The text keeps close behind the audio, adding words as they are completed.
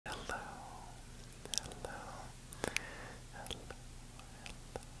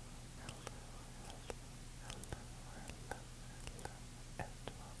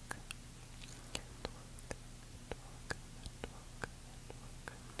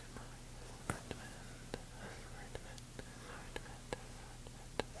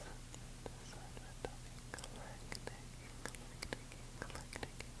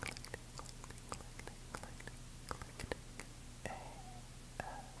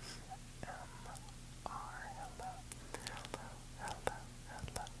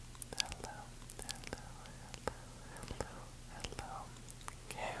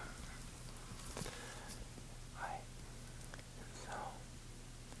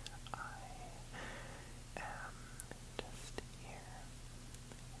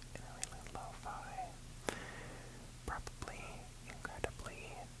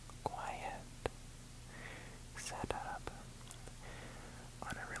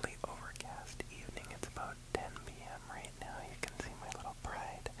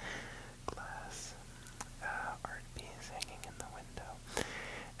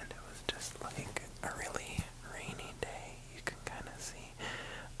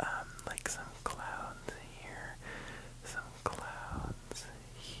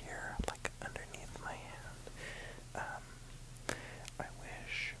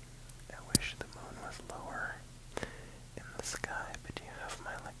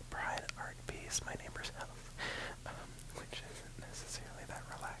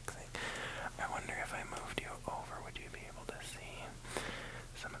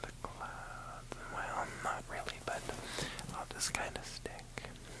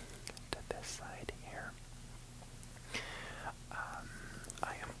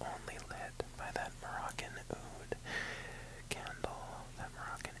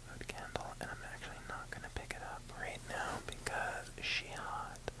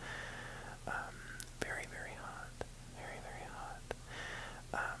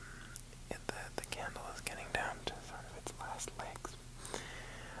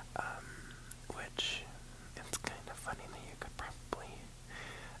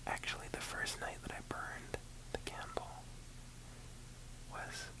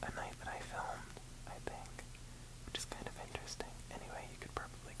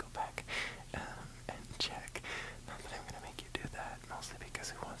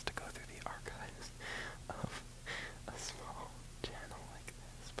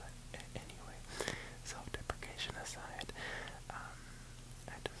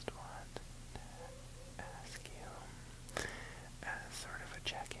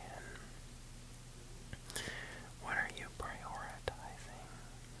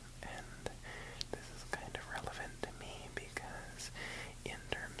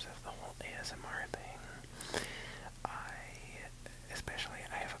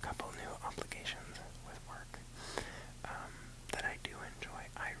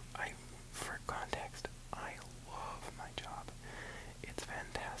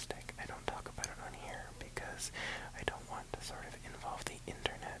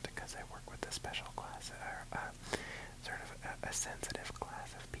a special class, or sort of a sensitive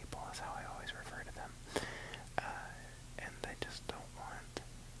class of people is how I always refer to them. And I just don't want,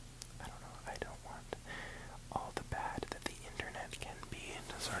 I don't know, I don't want all the bad that the internet can be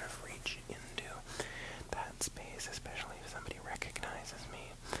to sort of reach into that space, especially if somebody recognizes me.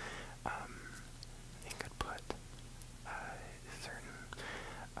 It could put certain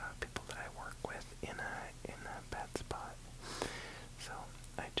people that I work with in a bad spot. So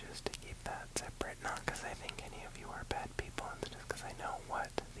I choose to keep that separate, not because I think any of you are bad people, it's just because I know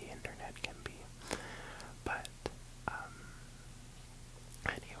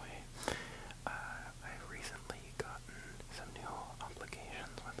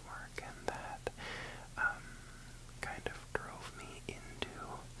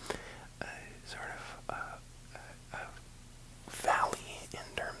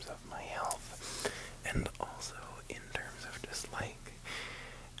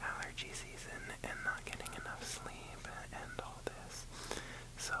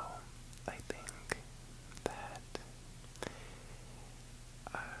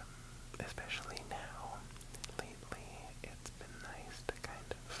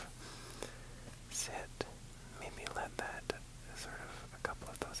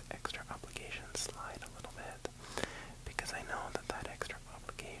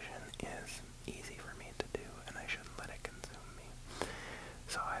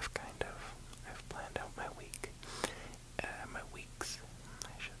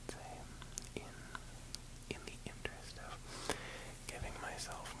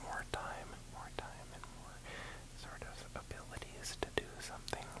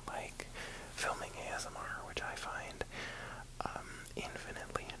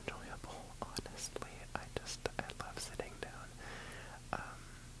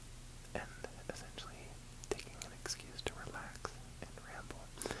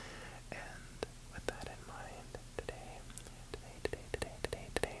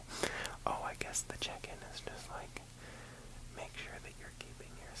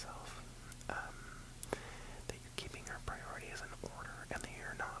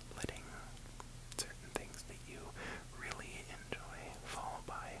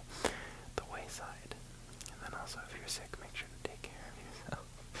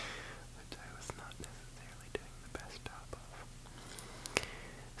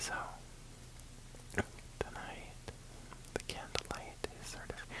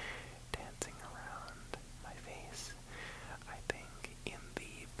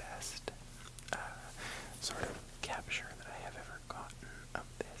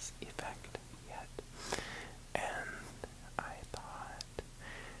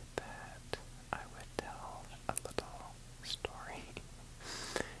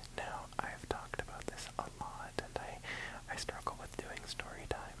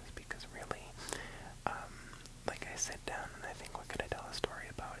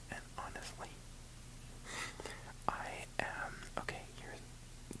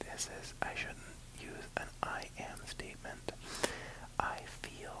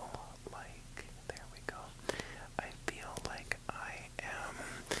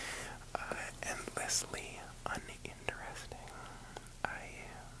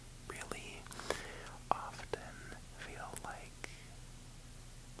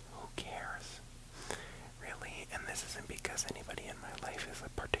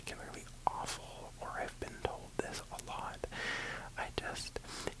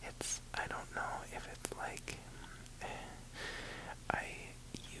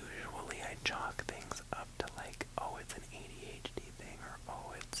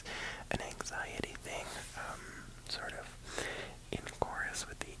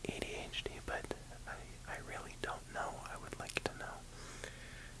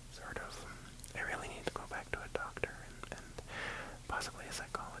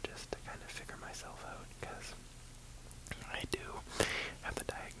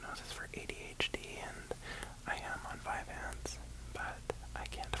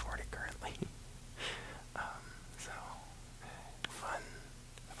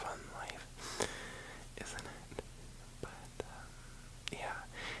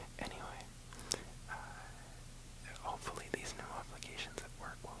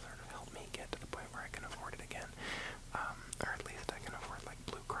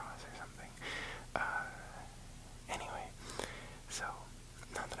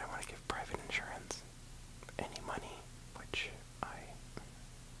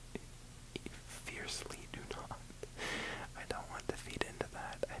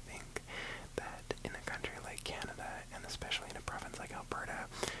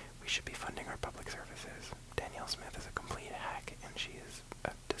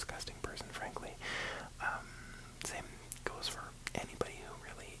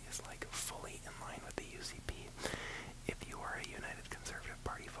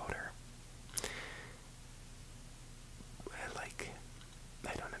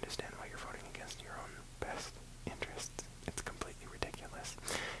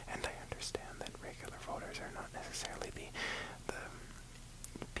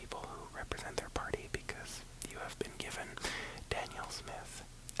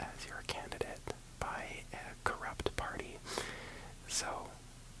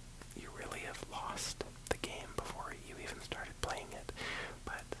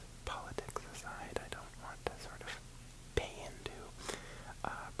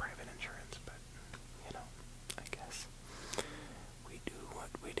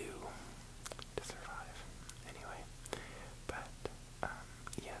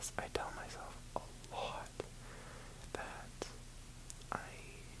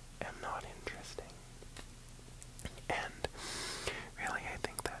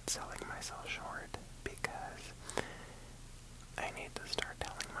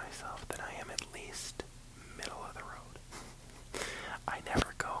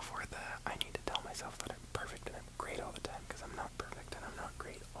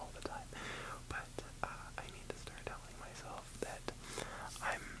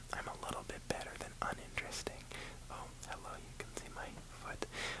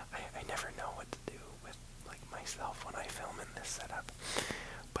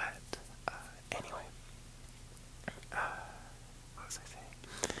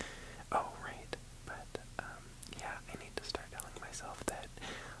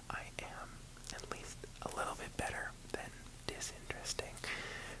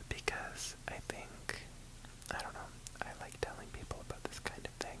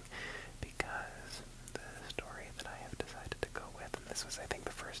this was, I think,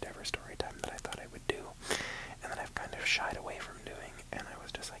 the first ever story time that I thought I would do, and that I've kind of shied away from doing, and I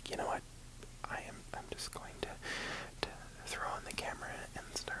was just like, you know what, I'm just going to throw on the camera and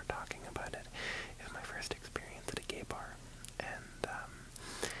start talking about it. It was my first experience at a gay bar, and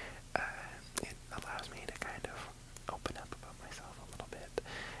it allows me to kind of open up about myself a little bit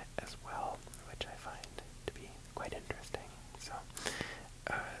as well, which I find to be quite interesting. So,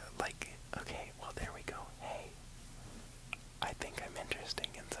 okay, well, there we go. Hey, I think I'm interesting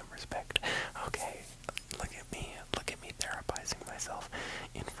in some respect. Okay, look at me therapizing myself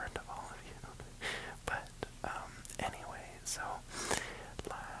in front of all of you. But, anyway, so,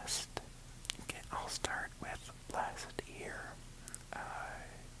 I'll start with last year,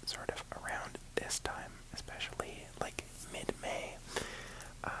 sort of around this time, especially, like, mid-May, May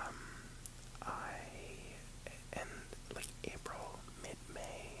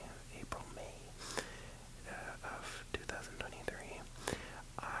of 2023,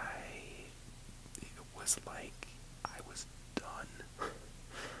 I was done.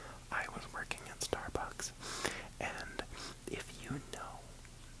 I was working at Starbucks, and if you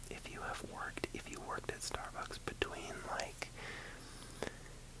worked at Starbucks between, like,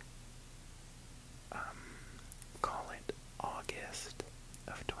 call it August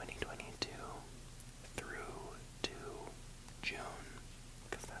of 2022 through to June,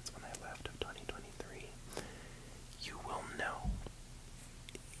 because that's when I left, of 2023, you will know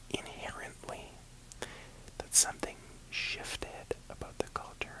inherently that something shifted about the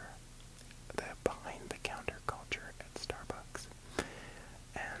culture, the behind the counter culture at Starbucks.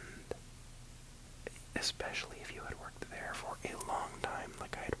 And especially if you had worked there for a long time,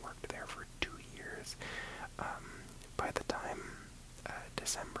 like I had worked there for 2 years, by the time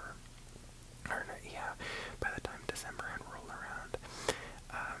December had rolled around,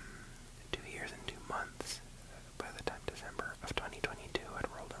 2 years and 2 months, by the time December of 2022 had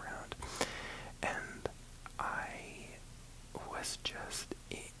rolled around, and I was just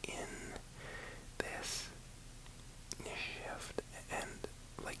in this shift, and,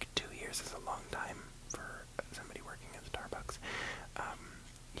 like, 2 years is a long time for somebody working at Starbucks.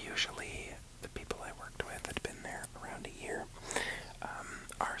 Usually the people I worked with had been there around a year.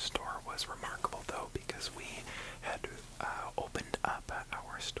 Our store was remarkable, though, because we had opened up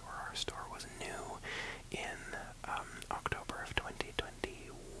our store. Our store was new in October of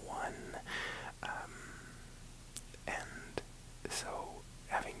 2021, and so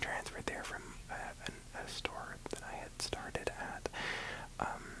having transferred there from a store that I had started at,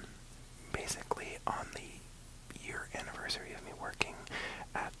 basically on the year anniversary of me working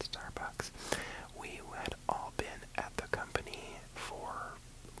at Starbucks, we had all been at the company for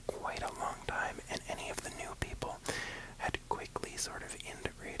quite a long time, and any of the new people had quickly sort of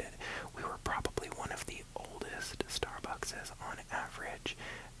integrated. We were probably one of the oldest Starbuckses on average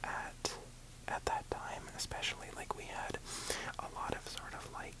at that time, especially. Like, we had a lot of sort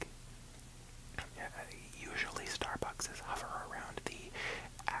of, like, usually Starbuckses hover around the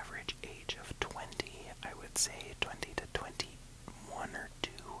average age of 20, I would say 20 to 21 or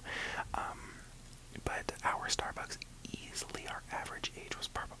 2, but our Starbucks, easily our average age was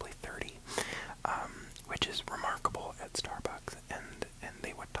probably 30, which is remarkable at Starbucks, and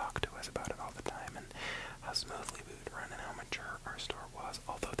they would talk to us about it all the time, and how smoothly we would run and how mature our store was.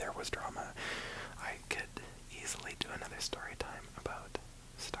 Although there was drama, I could easily do another story time about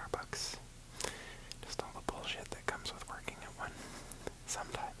Starbucks, just all the bullshit that comes with working at one.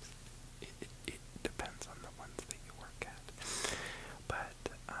 Sometimes it depends on the ones that you work at, but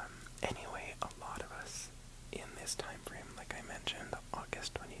anyway, a lot of us in this time frame, like I mentioned,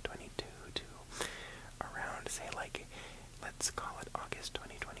 August 2022 to around, say, like, let's call it August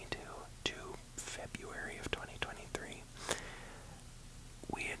 2022 to February of 2023,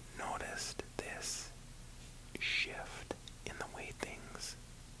 we had noticed this shift in the way things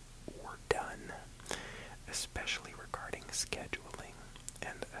were done, especially regarding scheduling,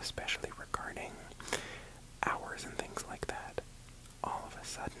 and especially regarding hours and things like that. All of a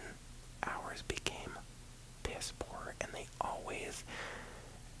sudden, hours became piss poor, and they always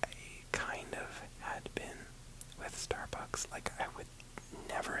kind of had been with Starbucks. Like, I would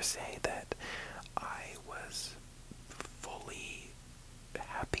never say that I was fully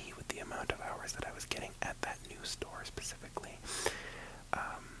happy with the amount of hours that I was getting at that new store specifically,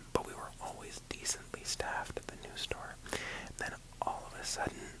 but we were always decently staffed at the new store. Then all of a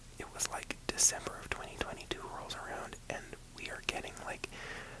sudden, it was like December of 2022 rolls around, and we are getting, like,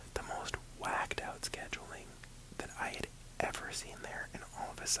 the most whacked out scheduling that I had ever seen there. And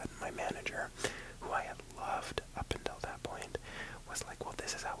all of a sudden, my manager, who I had loved up until that point, was like, well,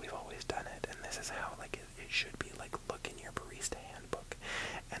 this is how we've always done it, and this is how, like, it should be. Like, look in your barista handbook.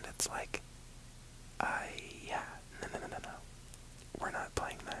 it's like, yeah, no. We're not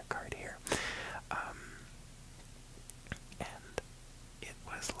playing that card here. And it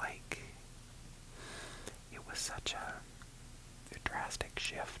was like, it was such a drastic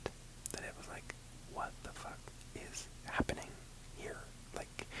shift that it was like, what the fuck is happening here?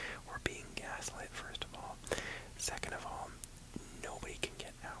 Like, we're being gaslit, first of all. Second of all, nobody can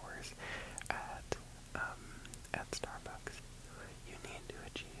get hours at Starbucks. You need to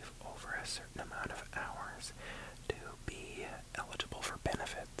achieve over a certain amount of hours to be eligible for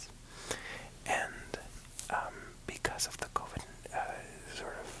benefits. And because of the COVID,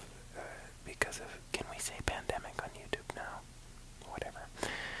 because of, can we say pandemic on YouTube now? Whatever.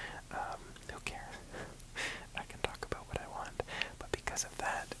 Who cares? I can talk about what I want. But because of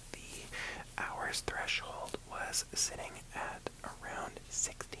that, the hours threshold was sitting at around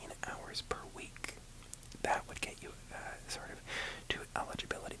 16 hours per week. That would get you to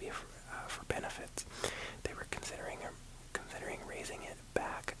eligibility for benefits. They were considering raising it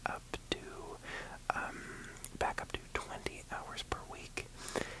back up to 20 hours per week,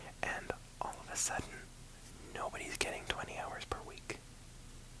 and all of a sudden nobody's getting 20 hours per week.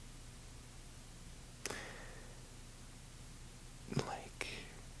 Like,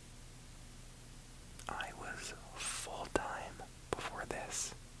 I was full-time before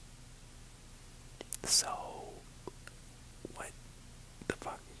this. So, what the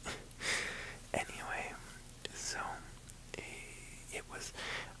fuck? Anyway, so, it was,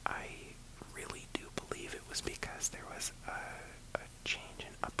 I really do believe it was because there was a change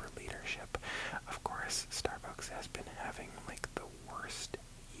in upper leadership. Of course, Starbucks has been having, like, the worst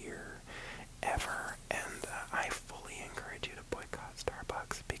year ever, and I fully encourage you to boycott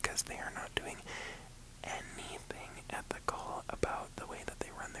Starbucks because they are not doing anything ethical about the way that they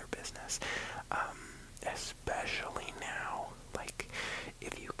run their business, especially now. Like,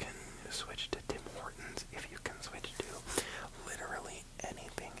 if you can switch to Tim Hortons, if you can switch to literally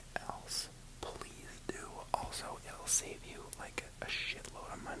anything else, please do. Also, it'll save you like a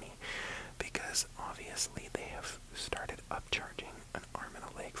shitload of money, because obviously they have started upcharging an arm and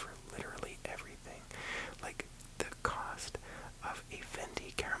a leg for literally everything. Like, the cost of a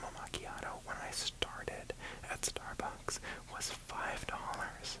venti caramel macchiato when I started at Starbucks was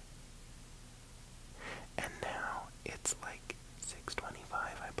 $5. And now it's like $6.25,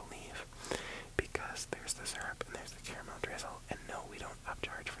 I believe, because there's the syrup and there's the caramel drizzle, and no, we don't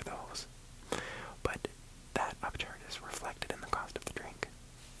upcharge for those. But that upcharge is reflected in the cost of the drink.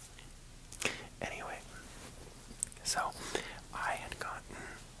 Anyway, so I had gotten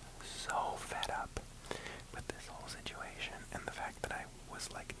so fed up with this whole situation and the fact that I was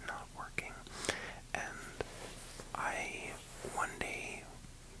like not working, and I one day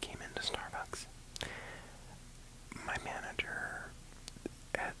came into Starbucks. My manager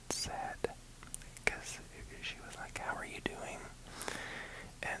had said, because she was like, how are you doing?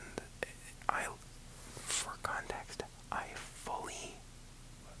 And for context, I fully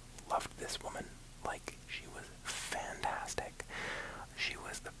loved this woman. Like, she was fantastic. She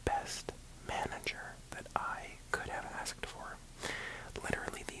was the best manager that I could have asked for.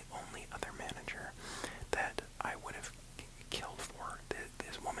 Literally the only other manager that I would have killed for.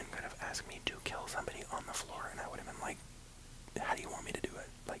 This woman could have asked me to kill somebody on the floor, and I would have been like, how do you want me to do it?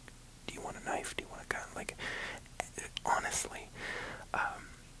 Like, do you want a knife? Do you want a gun? Like, honestly,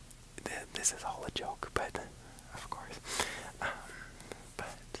 this is all a joke, but, of course,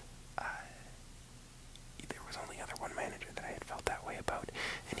 there was only one manager that I had felt that way about,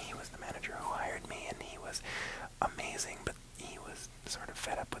 and he was the manager who hired me, and he was amazing, but he was sort of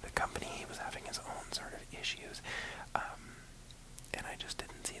fed up with the company. He was having his own sort of issues, and I just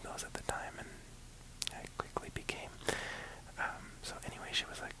didn't see those at the time, and I quickly became, so anyway, she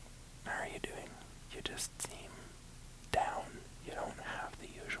was like, how are you doing? You just seem down. You don't have the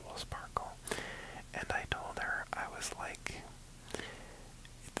usual sparkle. And I told her, I was like,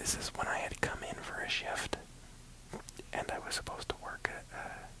 this is when I had come in for a shift, and I was supposed to work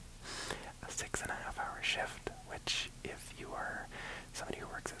a 6.5-hour shift, which, if you are somebody who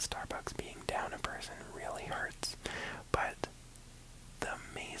works at Starbucks, being down a person really hurts. But the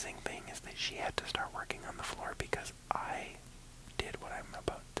amazing thing is that she had to start working on the floor because I did what I'm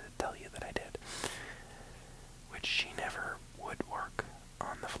about to tell you that I did, which she never would work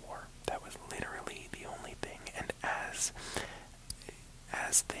on the floor. That was literally the only thing. And as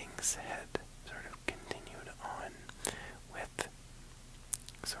things had sort of continued on with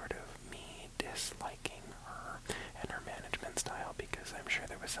sort of me disliking her and her management style, because I'm sure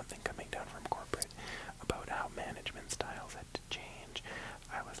there was something coming down from corporate about how management styles had to change,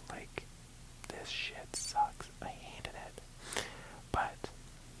 I was like, this shit sucks. I hated it. But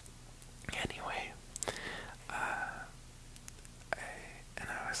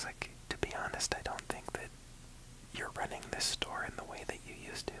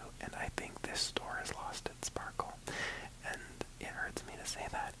say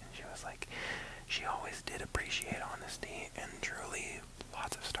that? And she was like, she always did appreciate honesty, and truly,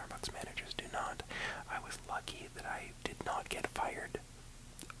 lots of Starbucks managers do not. I was lucky that I did not get fired,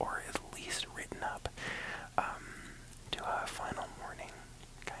 or at least written up, to a final warning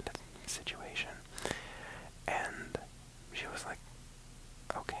kind of situation. And she was like,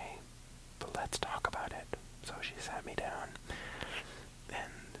 okay, but let's talk about it. So she sat me down,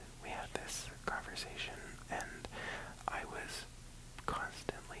 and we had this conversation, and I was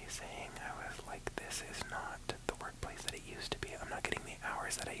constantly saying, I was like, this is not the workplace that it used to be. I'm not getting the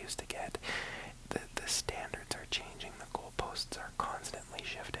hours that I used to get. The standards are changing. The goalposts are constantly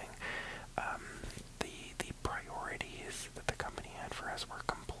shifting. The priorities that the company had for us were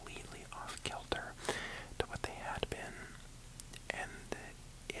completely off kilter to what they had been. And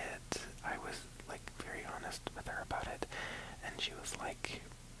I was like very honest with her about it, and she was like,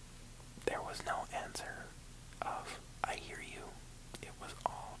 there was no answer of, I hear you. It was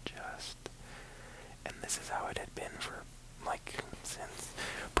all just, and this is how it had been for like since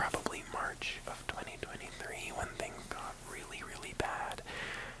probably March of 2023, when things got really, really bad.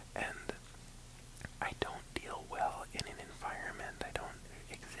 And I don't deal well in an environment, I don't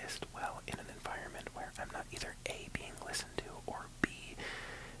exist well in an environment where I'm not either A, being listened to, or B,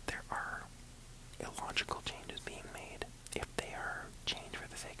 there are illogical changes being made. If they are change for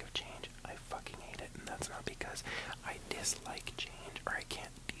the sake of change, I fucking hate it, and that's not because I dislike change or I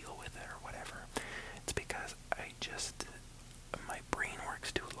can't deal with it or whatever. It's because my brain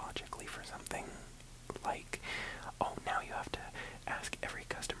works too logically for something like, oh, now you have to ask every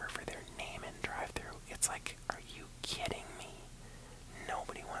customer for their name in drive-thru. It's like, are you kidding me?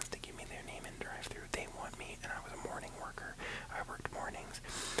 Nobody wants to give me their name in drive-thru. They want me, and I was a morning worker. I worked mornings,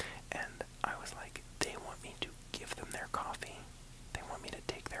 and I was like, they want me to give them their coffee. They want me to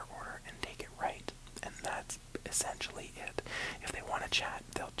take their order and take it right, and that's essentially it. If they want to chat,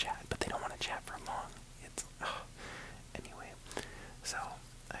 they'll chat, but they don't want to chat for long. It's, anyway, so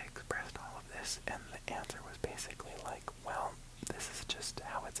I expressed all of this, and the answer was basically like, well, this is just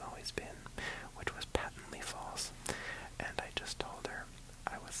how it's always been, which was patently false. And I just told her,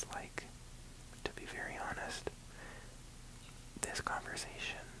 I was like, to be very honest, this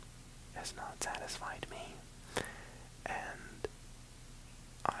conversation has not satisfied me, and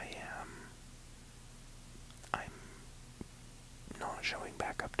I'm not showing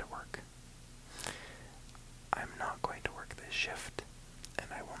back up to work. I'm not going to work this shift, and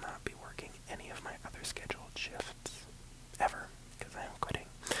I will not be working any of my other scheduled shifts ever, because I am quitting.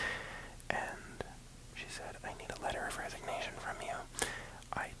 And she said, I need a letter of resignation from you.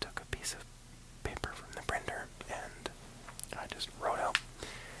 I took a piece of paper from the printer, and I just wrote out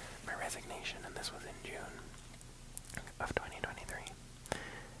my resignation, and this was in June of 2023.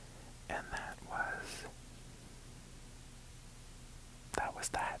 And that was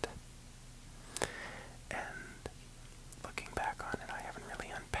that. And looking back on it, I haven't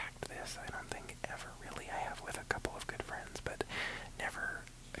really unpacked this. I don't think ever really. I have with a couple of good friends, but never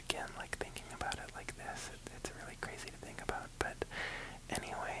again like thinking about it like this. It's really crazy to think about. But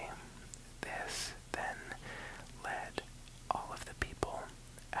anyway, this then led all of the people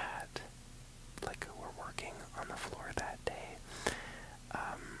who were working on the floor that day.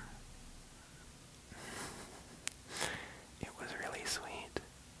 It was really sweet.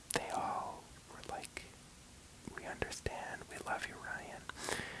 They all were like, we understand, we love you, Ryan.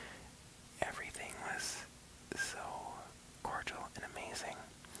 Everything was so cordial and amazing.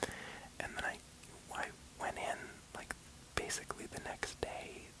 And then I went in, like, basically the next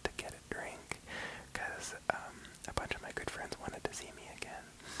day to get a drink, because a bunch of my good friends wanted to see me again.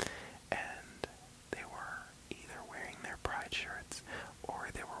 And they were either wearing their pride shirts, or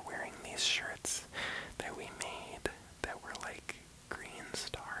they were wearing these shirts that we made that were like green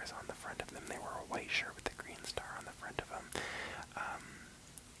stars on the front of them. They were a white shirt with a green star on the front of them,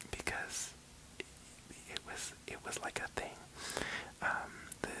 because it was like a thing.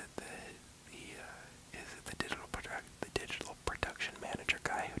 The digital production manager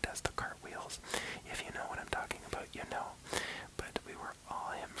guy who does the cartwheels. If you know what I'm talking about, you know. But we were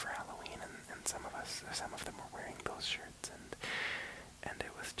all him for Halloween, and some of them were wearing those shirts, and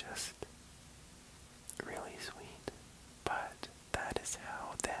it was just really sweet. But that is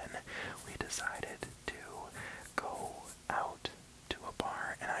how then we decided to go out to a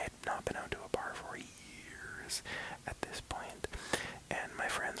bar, and I had not been out to a bar for years at this point. And my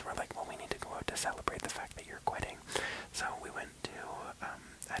friends were like, well, we need to go out to celebrate the fact that you're quitting. So we went to,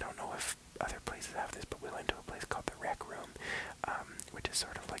 I don't know if other places have this, but we went to a place called the Rec Room, which is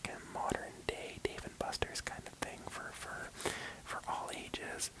sort of like a modern day Dave and Buster's kind of thing for all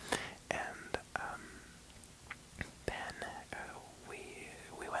ages. And then we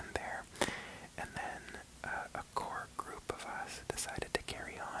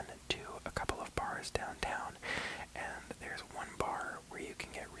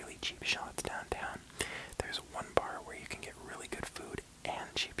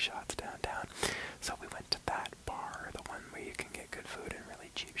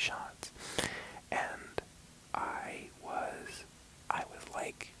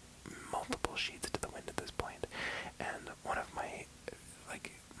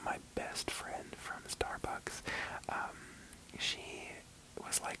best friend from Starbucks, she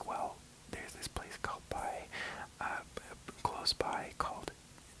was like, well, there's this place close by called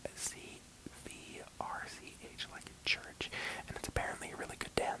CVRCH, like a church, and it's apparently a really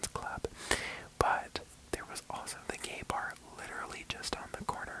good dance club. But there was also the gay bar literally just on the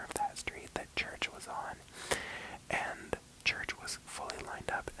corner of that street that church was on, and church was fully lined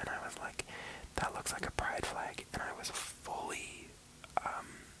up, and I was like, that looks like a pride flag, and I was fully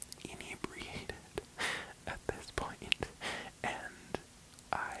inebriated at this point, and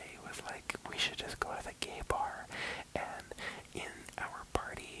I was like, we should just go to the gay bar. And in our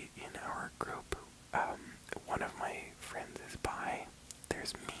party, in our group, one of my friends is bi,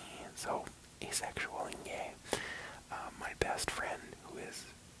 there's me, so asexual and gay. My best friend, who is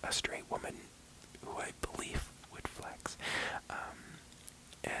a straight woman, who I believe would flex,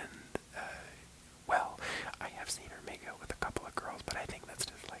 and well, I have seen her make out with a couple of girls, but I think that's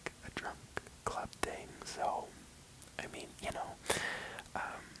just like a drunk club thing, so, I mean, you know,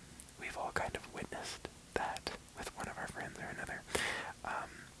 we've all kind of witnessed that with one of our friends or another.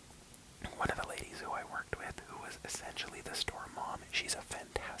 One of the ladies who I worked with, who was essentially the store mom, she's a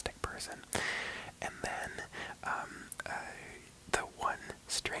fantastic person, and then, the one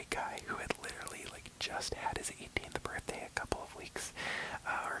straight guy who had literally, like, just had his 18th birthday a couple of weeks,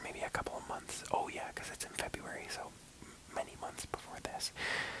 or maybe a couple of months, oh yeah, because it's in February, so many months before this,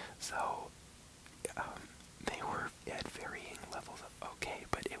 so, they were at varying levels of okay,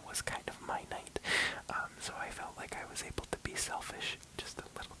 but it was kind of my night, so I felt like I was able to be selfish just a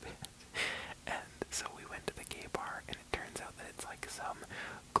little bit, and so we went to the gay bar, and it turns out that it's like some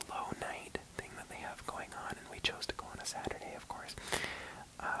glow night thing that they have going on, and we chose to go on a Saturday, of course,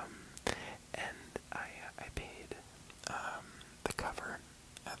 and I paid, the cover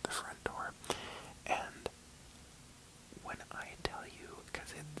at the front door, and when I tell you,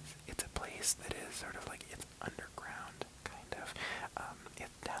 because it's a place that is sort of like, it's underground, kind of, it's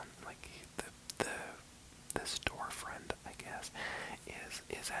down, like, the storefront, I guess,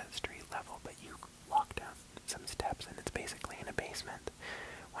 is at street level, but you walk down some steps, and it's basically in a basement.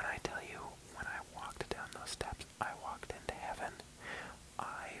 When I tell you, when I walked down those steps, I walked into heaven.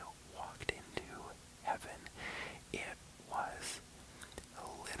 I walked into heaven. It was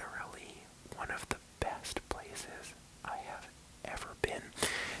literally one of the best places I have ever been,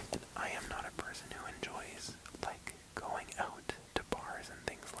 and I am not a person who enjoys, like, going out to bars and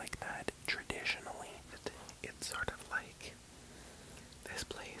things like that traditionally. It's sort of like, this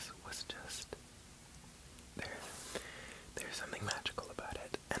place was just,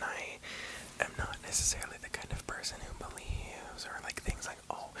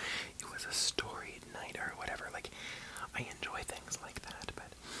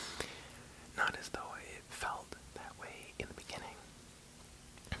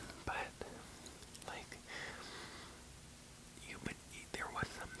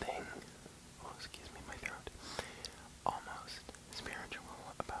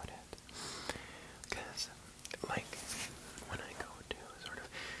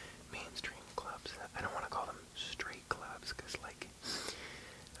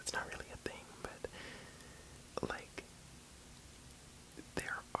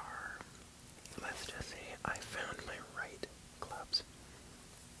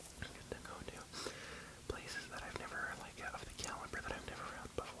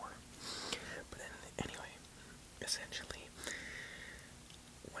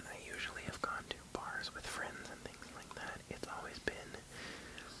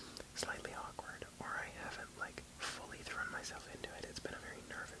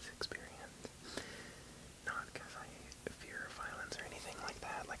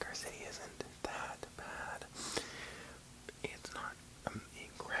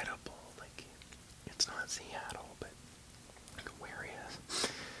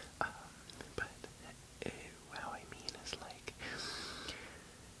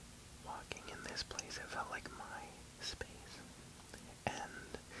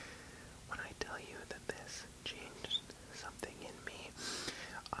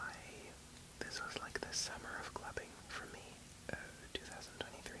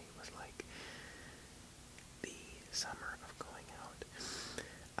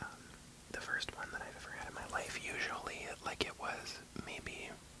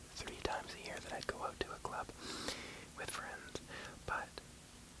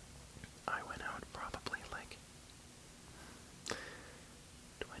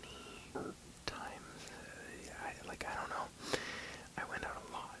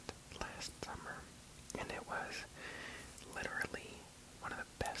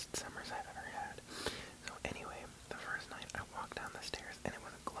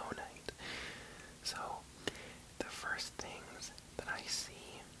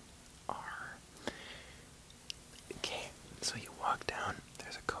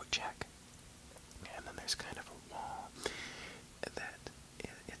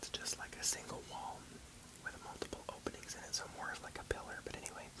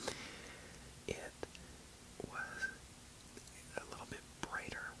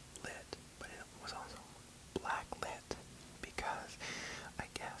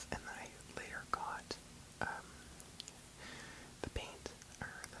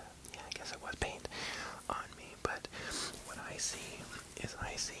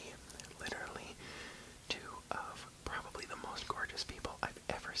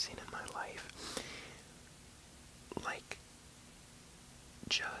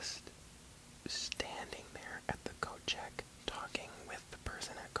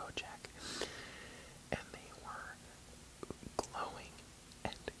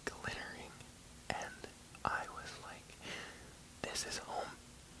 this is home.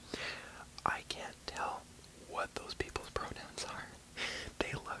 I can't tell what those people's pronouns are.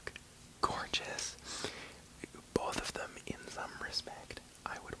 They look gorgeous. Both of them, in some respect,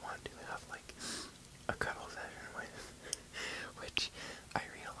 I would want to have like a cuddle session with. Which I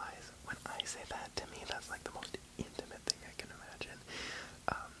realize when I say that, to me that's like the most intimate thing I can imagine.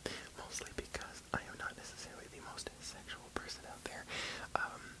 Mostly because I am not necessarily the most sexual person out there.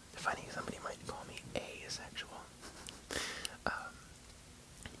 Funny, somebody might call me asexual.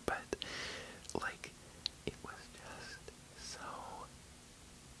 But like, it was just so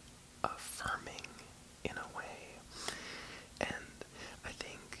affirming in a way, and I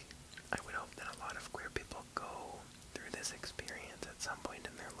think I would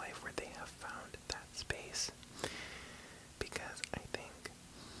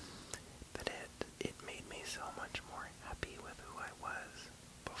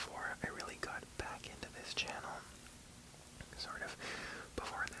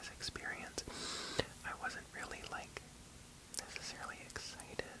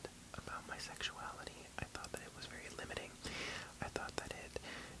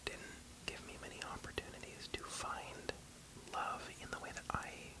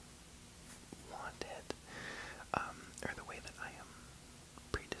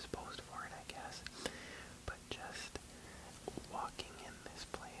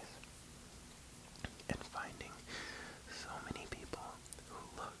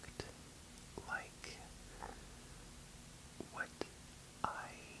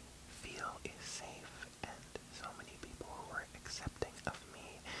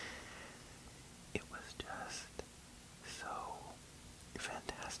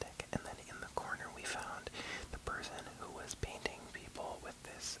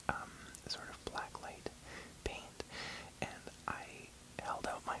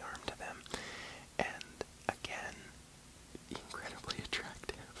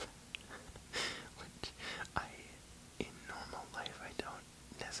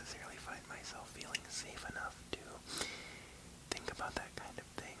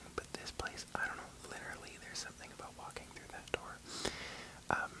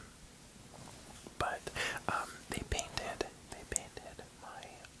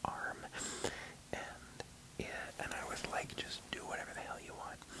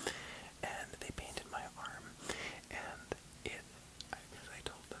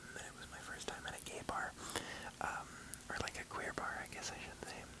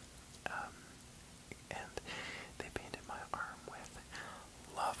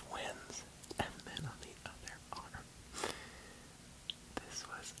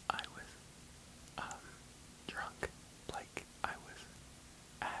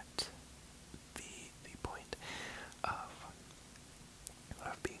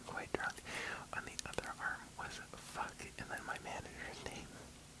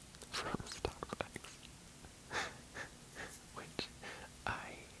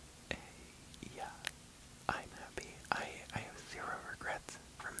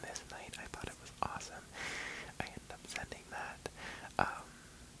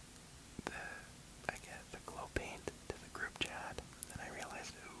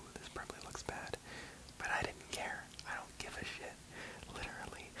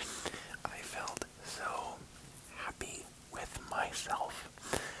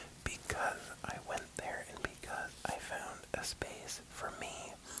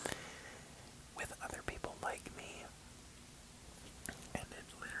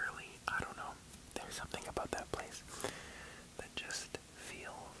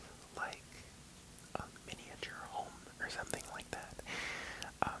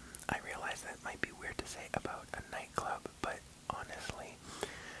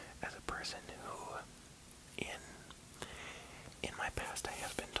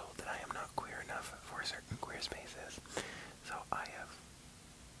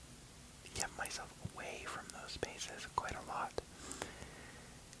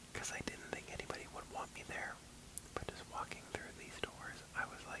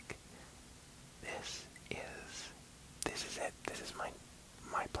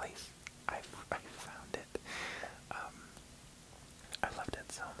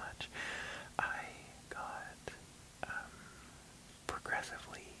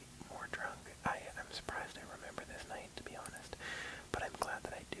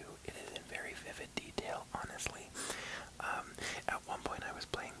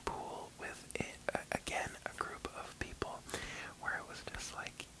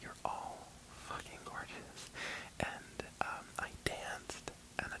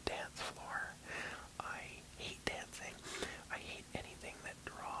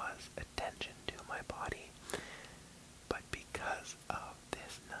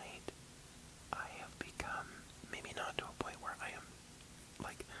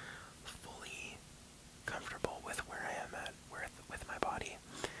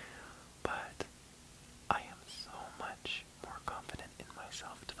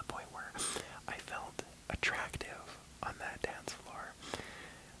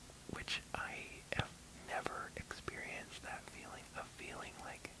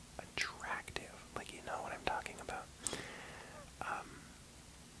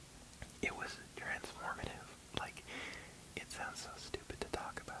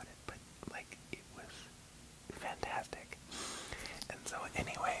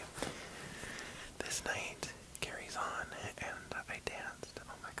this night carries on, and I danced.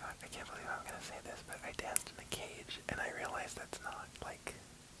 Oh my god, I can't believe I'm gonna say this, but I danced in a cage, and I realized that's not, like,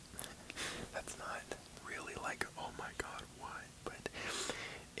 that's not really like, oh my god, why? But,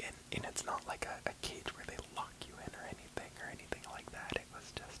 and it's not like a cage where they lock you in or anything like that. It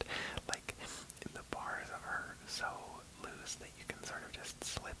was just, like, the bars are so loose that you can sort of just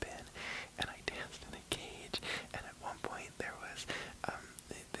slip in, and I danced in a cage, and at one point there was,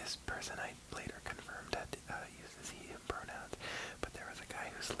 this person I later confirmed had uses he, him pronouns, but there was a guy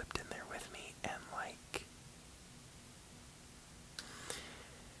who slipped in there with me, and like,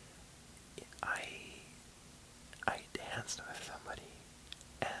 I danced with somebody,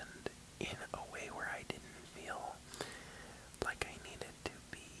 and in a way where I didn't feel like I needed to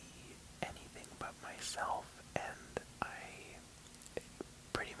be anything but myself, and I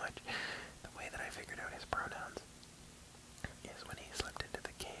pretty much, the way that I figured out his pronouns is when he slipped into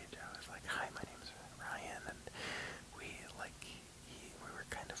the cage, I was like, hi, my name's Ryan, and we were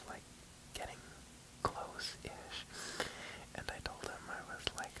kind of like getting close-ish, and I told him, I was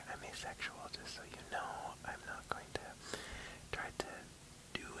like, I'm asexual, just so you know, I'm not going to try to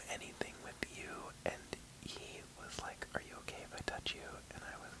do anything with you, and he was like, are you okay if I touch you? And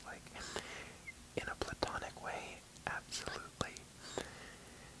I was like, in a platonic way, absolutely.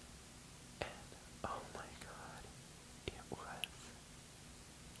 And oh my god,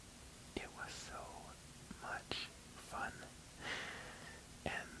 it was so much fun,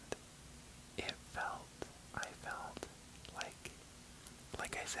 and I felt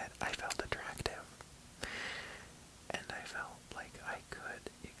like I said, I felt attractive, and I felt like I could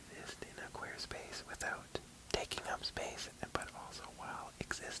exist in a queer space without taking up space, but also while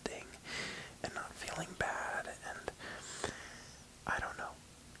existing and not feeling bad, and I don't know,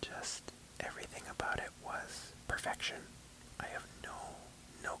 just everything about it was perfection. I have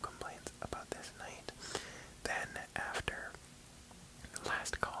no complaints about this night. Then after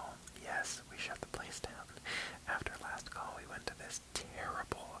last call, yes, we shut the place down. After last call, we went to this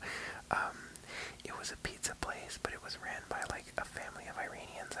terrible, it was a pizza place, but it was ran by like a family of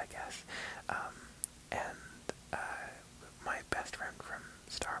Iranians, I guess, and my best friend from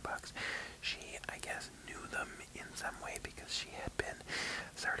Starbucks, she, I guess, knew them in some way because she had been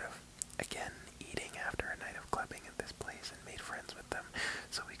sort of, again, eating after a night of clubbing at this place and made friends with them,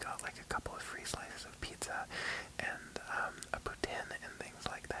 so we got like a couple of free slices of pizza and a poutine and things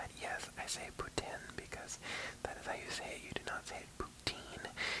like that. Yes, I say poutine because that is how you say it. You do not say poutine,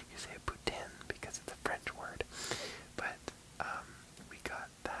 you say poutine because it's a French word. But we got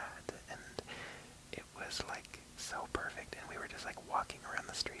that, and it was like so perfect, and we were just like walking around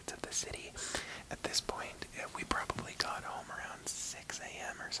the streets of the city. At this point, we probably got home around 6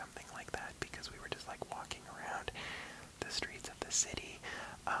 a.m. or something like that, because we were just like walking around the streets of the city.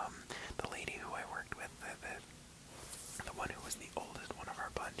 The lady who I worked with, the one who was the oldest one of our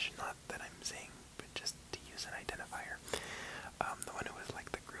bunch, not that I'm saying, but just to use an identifier, the one who was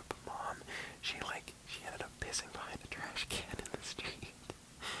like the group mom, she ended up pissing behind a trash can in the street.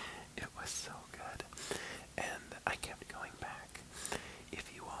 It was so good, and I kept going back.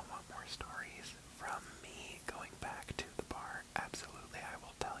 If you all want more stories from me going back to the bar, absolutely, I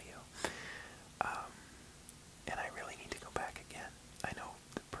will tell you. And I really need to go back again. I know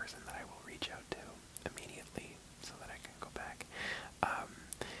the person that I will reach out to immediately so that I can go back,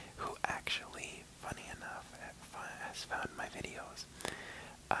 who actually, funny enough, has found my videos.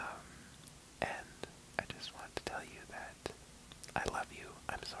 And I just want to tell you that I love you.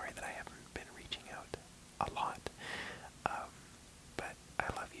 I'm sorry that I haven't been reaching out a lot, but I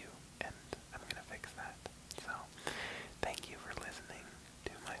love you, and I'm gonna fix that. So, thank you for listening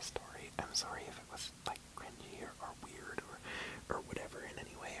to my story. I'm sorry if